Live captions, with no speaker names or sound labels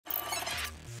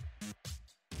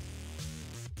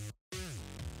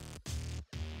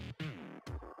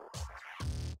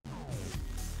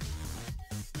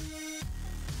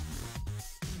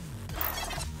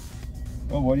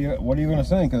Well, what are you gonna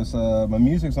sing? Cause my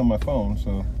music's on my phone,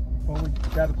 so. Well, we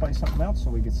got to play something else so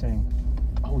we could sing.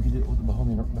 Oh, we could do it with the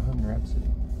Bohemian Rhapsody.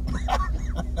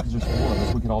 Because there's 4 of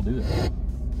us, we could all do it.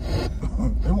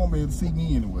 They won't be able to see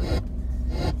me anyway.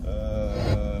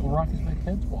 Well, Rocky's big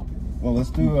head's walking. Well, let's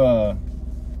do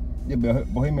yeah,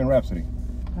 Bohemian Rhapsody.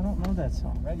 I don't know that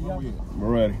song. Ready? Oh, yeah. We're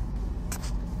ready.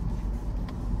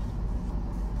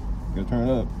 Go turn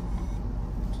it up.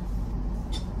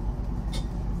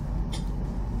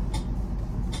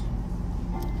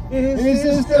 Is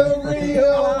this the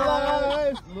real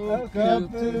life? Look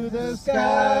up to the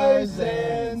skies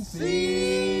and see.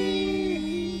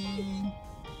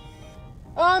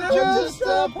 I'm just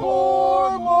a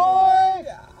poor boy.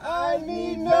 I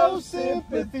need no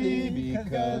sympathy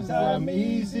because I'm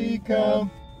easy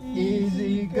come,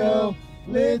 easy go.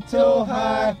 Little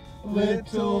high,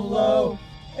 little low.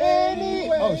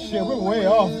 Anyway, Oh shit, we're way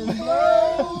off.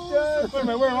 Wait a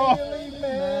minute, we're off.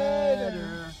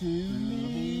 Matter to me.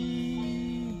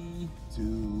 To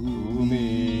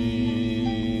Me.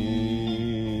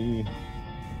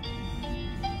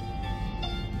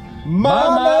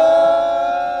 Mama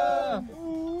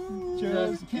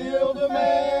just killed a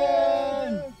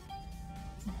man.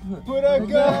 Put a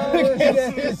gun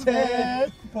against his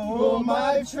head. Pull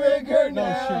my trigger,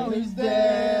 now he's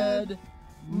dead.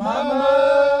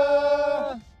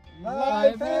 Mama,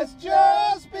 life has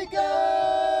just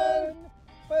begun.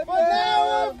 But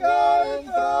now I'm gonna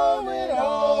throw it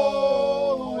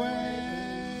all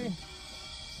away.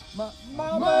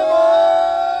 Mama,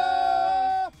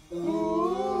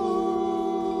 ooh,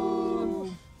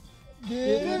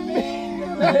 didn't mean to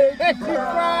make you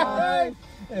cry.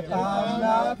 If I'm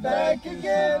not back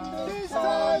again this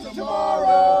time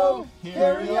tomorrow,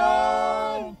 carry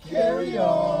on,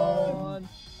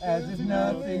 as if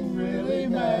nothing really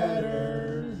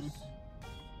matters.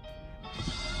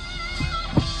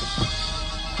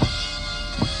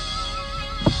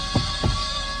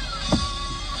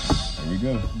 There we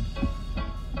go.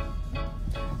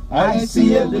 I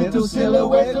see a little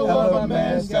silhouette of a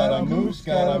man, Scaramouche,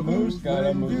 Scaramouche,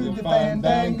 Scaramouche, the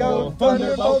fandango,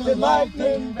 thunderbolt and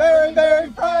lightning, very, very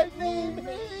frightening.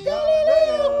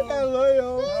 Galileo,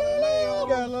 Galileo,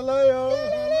 Galileo,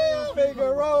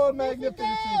 Figaro,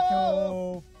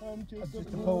 Magnifico. I'm just a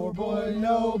poor boy,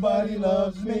 nobody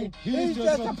loves me. He's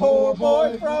just a poor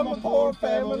boy from a poor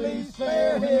family.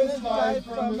 Spare his life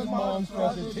from his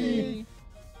monstrosity.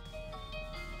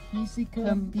 Easy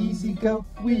come, easy go,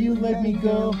 will you let me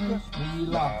go?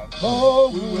 Oh,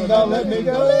 will not let me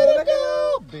go, let it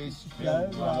go.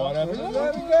 Whatever.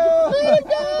 Let me go, let it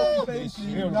go.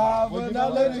 Will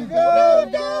not let you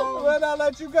go, will not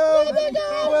let you go,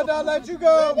 will not let you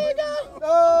go.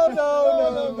 No, no,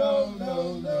 no, no,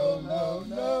 no, no, no,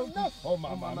 no, no. Oh,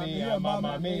 mamma mia,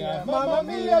 mamma mia, mamma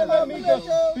mia, let me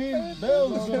go. These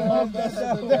bells are my best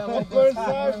first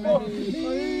time for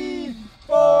me,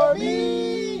 for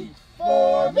me,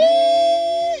 for me.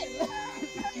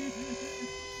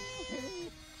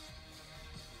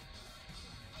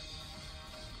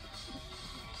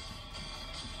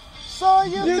 So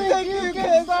you think you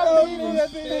can stop me from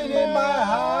spitting in my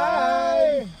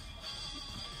eye?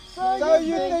 So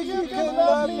you think you can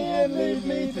love me and leave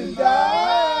me to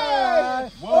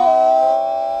die?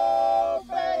 Oh,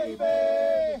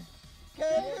 baby,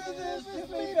 can you do this with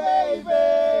me,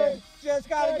 baby? Just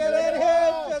gotta get it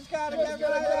here, just gotta get it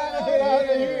out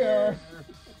of here.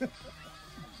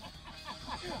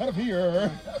 Out of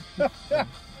here.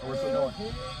 Where's it going?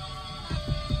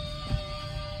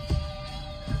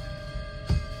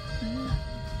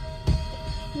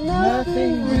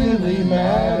 Nothing really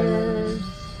matters.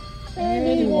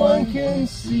 Anyone can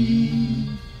see.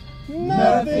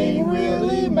 Nothing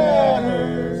really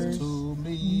matters to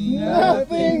me.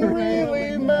 Nothing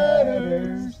really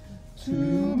matters to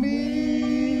me.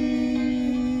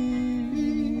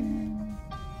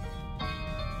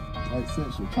 Like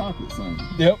sexual chocolate singing.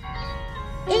 Yep.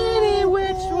 Any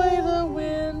which way the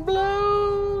wind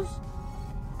blows.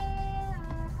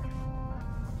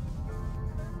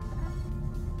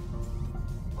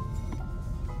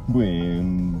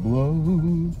 Wind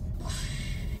blows.